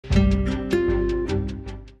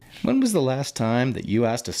When was the last time that you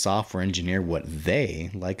asked a software engineer what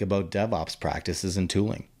they like about DevOps practices and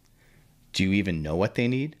tooling? Do you even know what they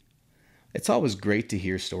need? It's always great to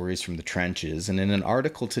hear stories from the trenches, and in an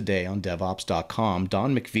article today on DevOps.com,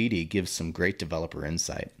 Don Macvittie gives some great developer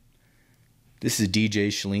insight. This is DJ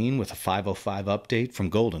Schleen with a 505 update from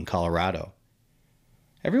Golden, Colorado.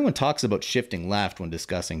 Everyone talks about shifting left when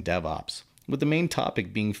discussing DevOps, with the main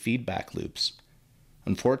topic being feedback loops.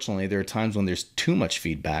 Unfortunately, there are times when there's too much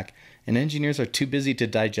feedback and engineers are too busy to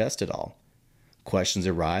digest it all. Questions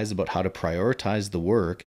arise about how to prioritize the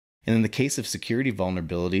work, and in the case of security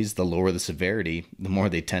vulnerabilities, the lower the severity, the more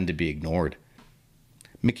they tend to be ignored.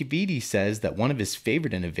 Macvittie says that one of his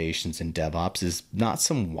favorite innovations in DevOps is not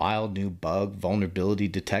some wild new bug vulnerability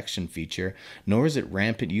detection feature, nor is it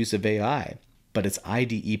rampant use of AI, but it's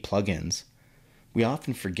IDE plugins. We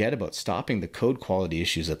often forget about stopping the code quality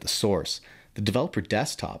issues at the source, the developer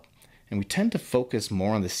desktop, and we tend to focus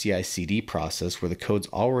more on the CICD process where the code's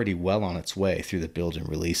already well on its way through the build and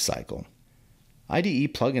release cycle.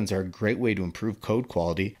 IDE plugins are a great way to improve code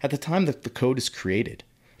quality at the time that the code is created.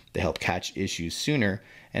 They help catch issues sooner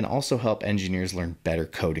and also help engineers learn better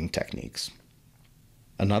coding techniques.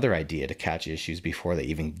 Another idea to catch issues before they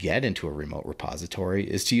even get into a remote repository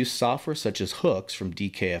is to use software such as hooks from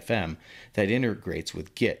DKFM that integrates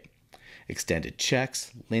with Git. Extended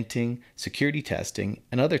checks, linting, security testing,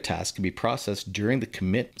 and other tasks can be processed during the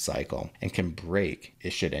commit cycle and can break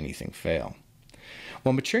should anything fail.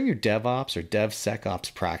 While maturing your DevOps or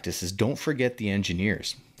DevSecOps practices, don't forget the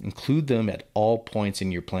engineers. Include them at all points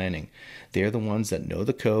in your planning. They are the ones that know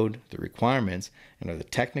the code, the requirements, and are the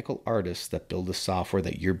technical artists that build the software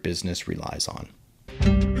that your business relies on.